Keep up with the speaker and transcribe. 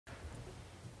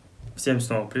Всем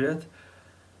снова привет.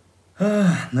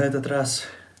 На этот раз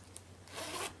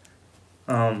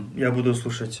я буду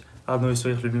слушать одну из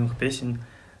своих любимых песен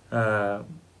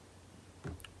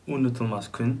 «Unutulmaz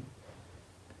күн».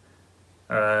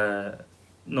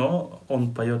 Но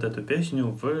он поет эту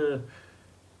песню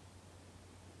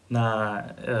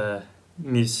на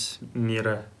 «Мисс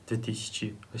мира»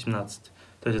 2018.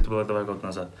 То есть это было 2 года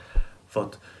назад.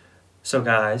 Вот. So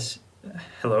guys,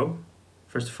 hello,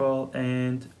 first of all,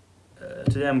 and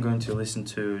today I'm going to listen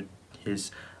to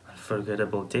his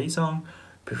Unforgettable Day song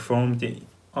performed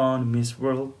on Miss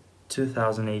World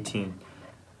 2018.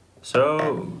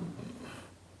 So,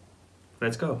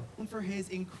 let's go. For his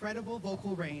incredible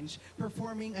vocal range,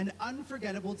 performing an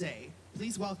unforgettable day,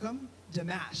 please welcome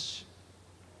Dimash.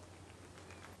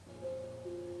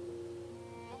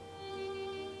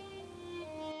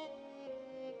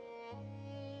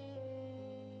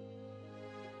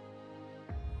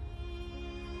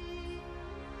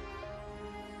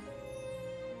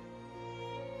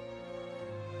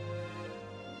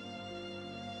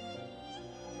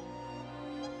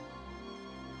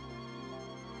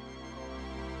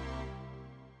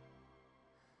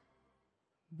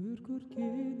 Бір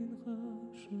көркенен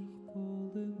ғашық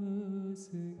болдым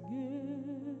өзіңе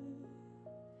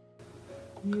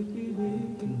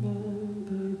еркелеген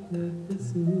балдай тәтті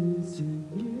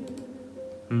сөзіңе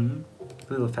A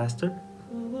little faster.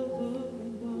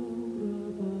 қалағанмен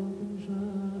баурап алдым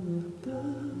жанымды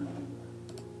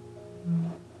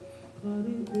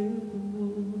қарай бердім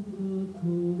нұрға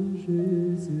толы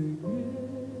жүзіңе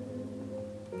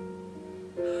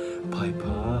Pay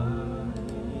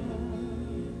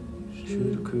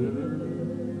şükür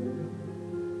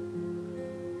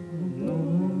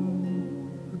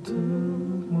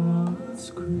unutulmaz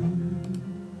gün.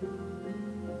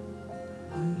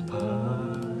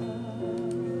 Pay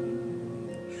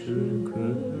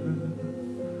şükür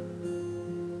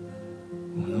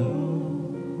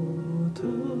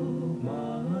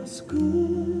unutulmaz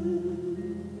gün.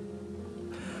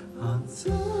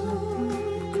 Ansam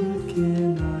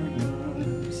kötken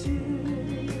aylarım seni.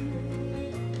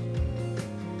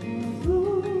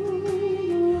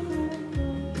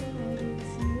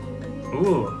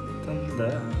 Tanda.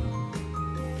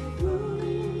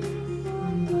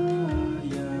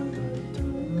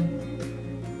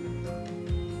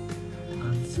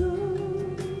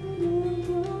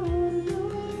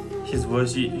 His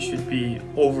voice should be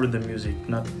over the music,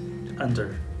 not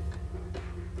under.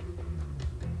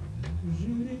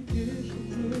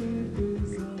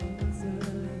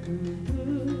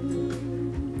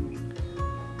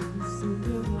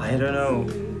 I don't know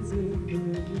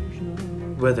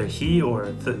whether he or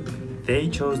they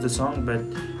chose the song, but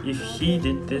if he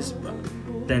did this,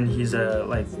 then he's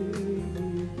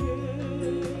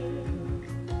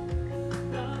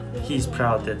he's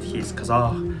proud that he's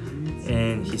Kazakh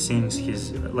and he sings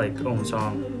his own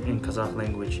song in Kazakh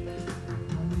language,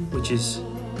 which is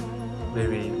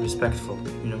very respectful,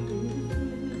 you know.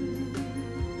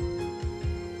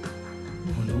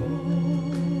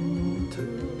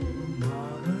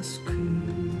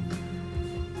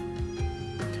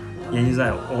 Я не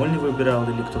знаю, он ли выбирал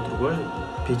или кто другой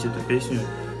петь эту песню,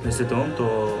 но если это он,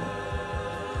 то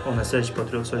он настоящий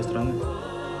патриот своей страны,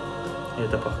 и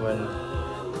это похвально.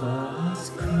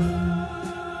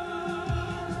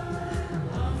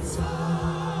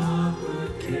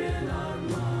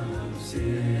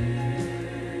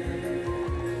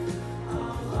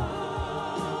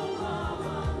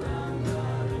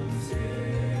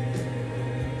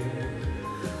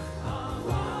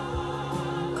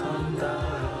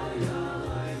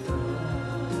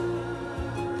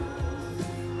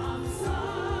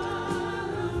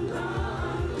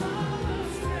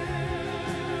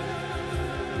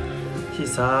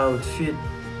 His outfit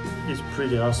is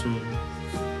pretty awesome,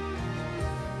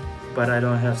 but I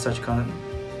don't have such confidence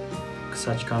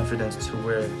to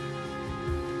wear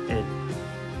it.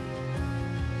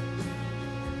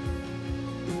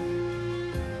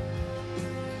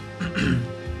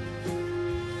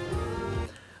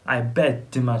 I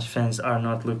bet Dimash fans are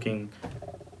not looking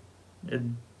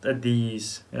at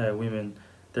these women,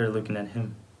 they're looking at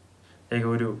him. Я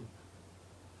говорю,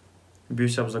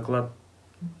 бьюсь об заклад,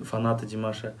 фанаты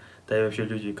Димаша, да и вообще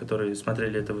люди, которые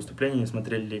смотрели это выступление,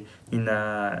 смотрели не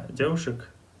на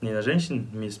девушек, не на женщин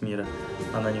Мисс Мира,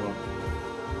 а на него.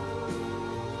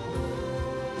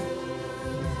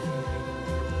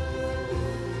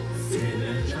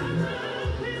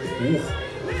 Ух!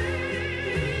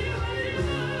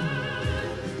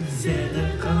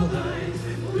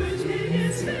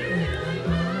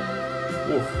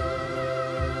 Ух!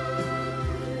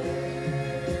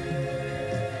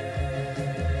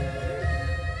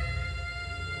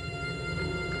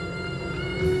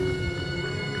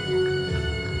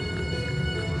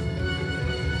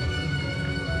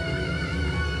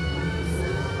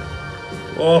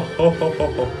 Oh.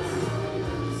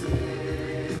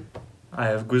 I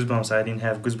have goosebumps. I didn't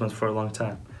have goosebumps for a long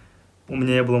time. У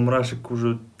меня не было мурашек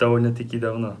уже довольно-таки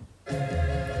давно.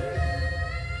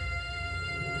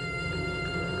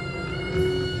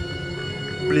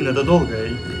 Блин, это долго.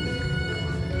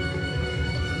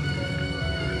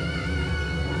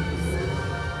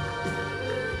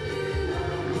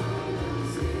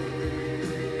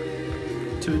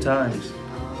 2 times.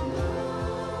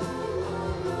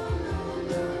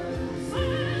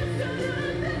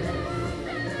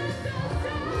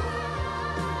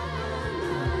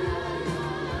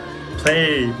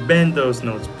 Play, bend those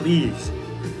notes, please.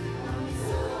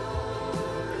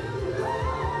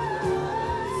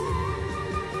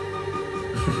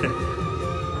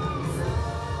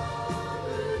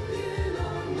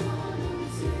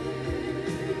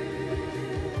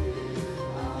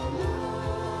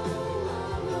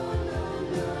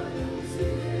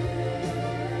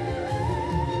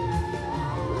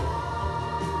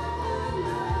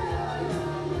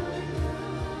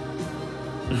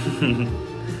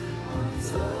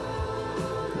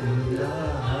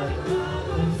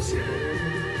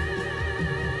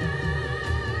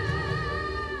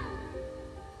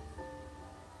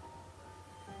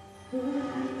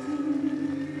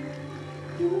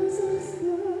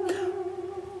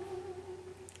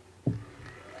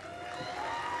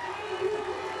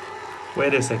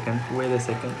 Wait a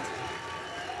second.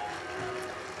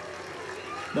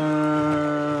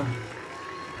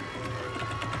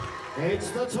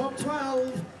 It's the top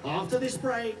 12 after this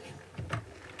break.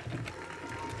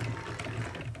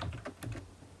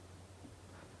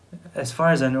 As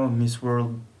far as I know, Miss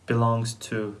World belongs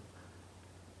to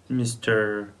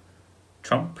Mr.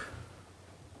 Trump.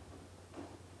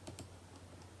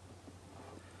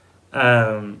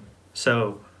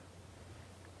 So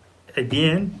at the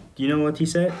end, do you know what he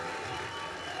said?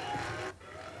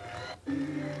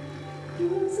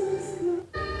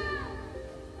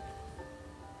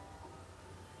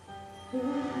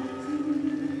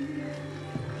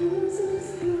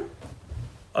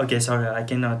 Okay, sorry, I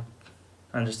cannot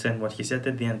understand what he said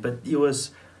at the end, but it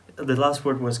was, the last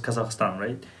word was Kazakhstan,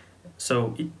 right?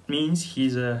 So it means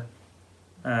he's a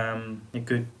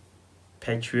good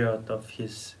patriot of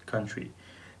his country,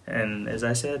 and as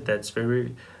I said, that's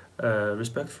very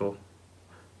respectful.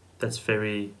 That's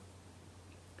very,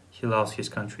 he loves his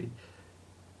country,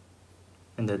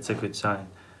 and that's a good sign.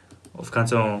 В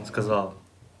конце он сказал,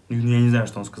 я не знаю,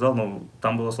 что он сказал, но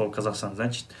там было слово Казахстан,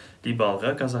 значит, либо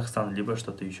Алга Казахстан, либо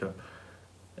что-то еще.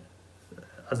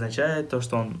 Означает то,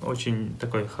 что он очень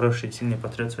такой хороший, сильный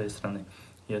патриот своей страны,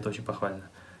 и это очень похвально.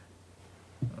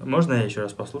 Можно я еще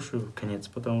раз послушаю конец,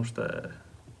 потому что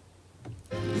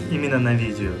именно на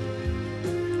видео,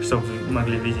 чтобы вы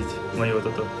могли видеть мою вот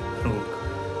эту улыбку.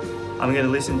 I'm gonna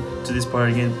listen to this part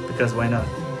again, because why not?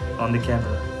 On the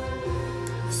camera.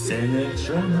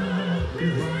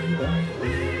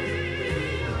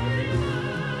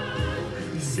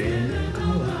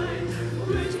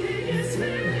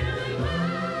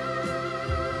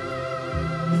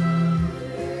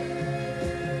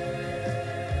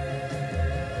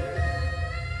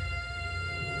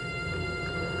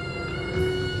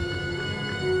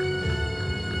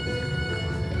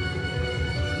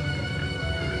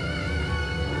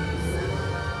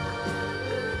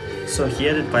 So he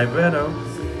added vibrato,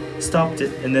 stopped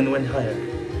it, and then went higher.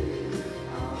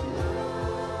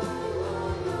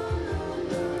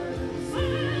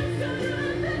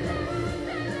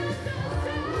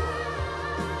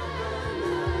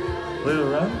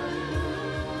 Little run.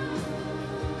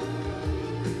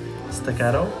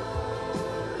 Staccato.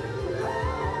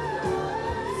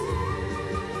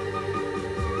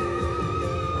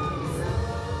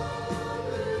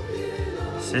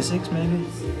 C6 maybe?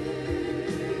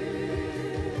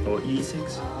 Or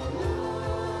E6.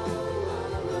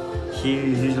 He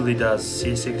usually does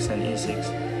C6 and E6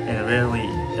 and rarely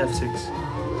F6.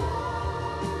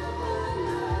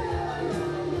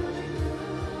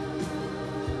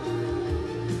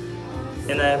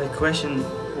 And I have a question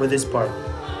with this part.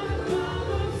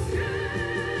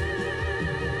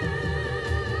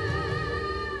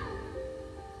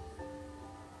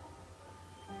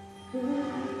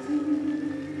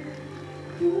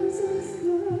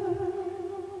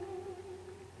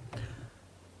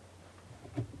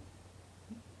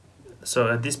 So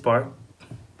at this part,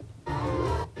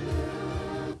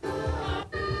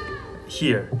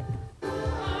 here,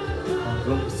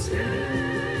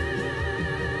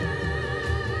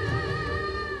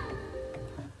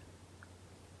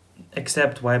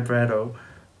 except vibrato,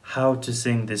 how to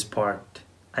sing this part?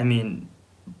 I mean,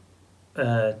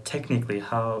 technically,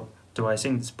 how do I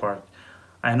sing this part?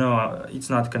 I know it's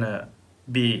not gonna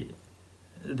be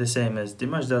the same as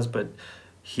Dimash does, but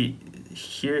he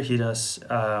does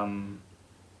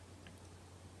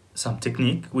some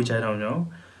technique which I don't know.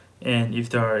 And if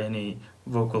there are any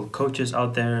vocal coaches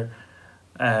out there,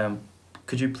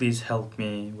 could you please help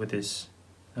me with this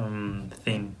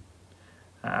thing?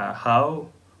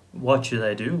 What should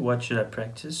I do? What should I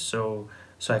practice so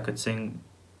I could sing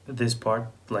this part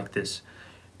like this?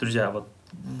 Друзья, вот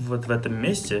в этом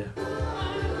месте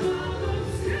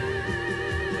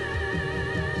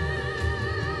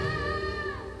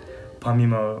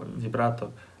помимо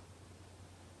вибрато,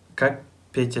 как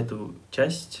петь эту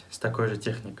часть с такой же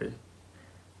техникой?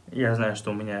 Я знаю,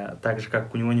 что у меня так же,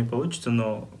 как у него, не получится,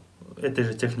 но этой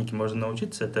же технике можно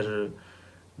научиться. Это же,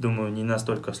 думаю, не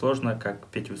настолько сложно, как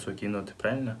петь высокие ноты,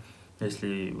 правильно?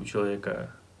 Если у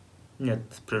человека нет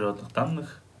природных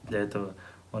данных для этого,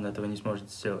 он этого не сможет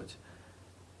сделать.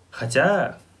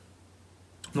 Хотя,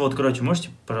 ну вот, короче, можете,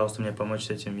 пожалуйста, мне помочь с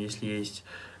этим? Если есть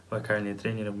вокальные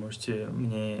тренеры, можете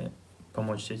мне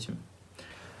помочь с этим.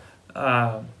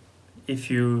 If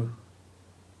you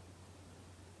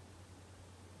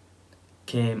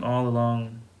came all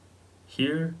along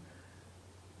here,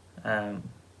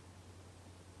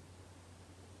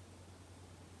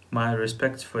 my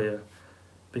respects for you,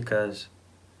 because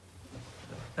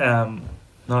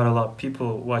not a lot of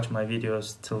people watch my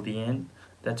videos till the end.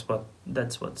 That's what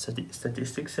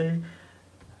statistics say.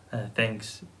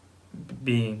 Thanks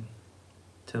being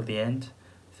till the end.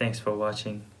 Thanks for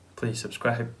watching. Please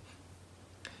subscribe.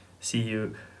 See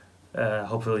you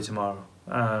hopefully tomorrow.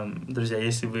 Друзья,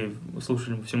 если вы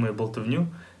слушали всю мою болтовню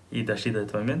и дошли до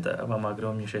этого момента, вам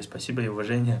огромнейшее спасибо и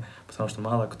уважение, потому что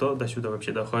мало кто до сюда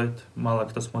вообще доходит, мало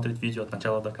кто смотрит видео от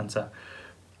начала до конца.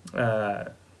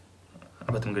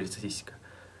 Об этом говорит статистика.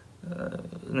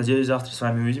 Надеюсь, завтра с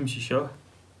вами увидимся еще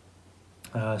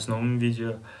с новым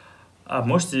видео.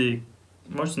 Можете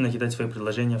накидать свои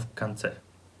предложения в конце.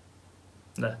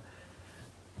 Да.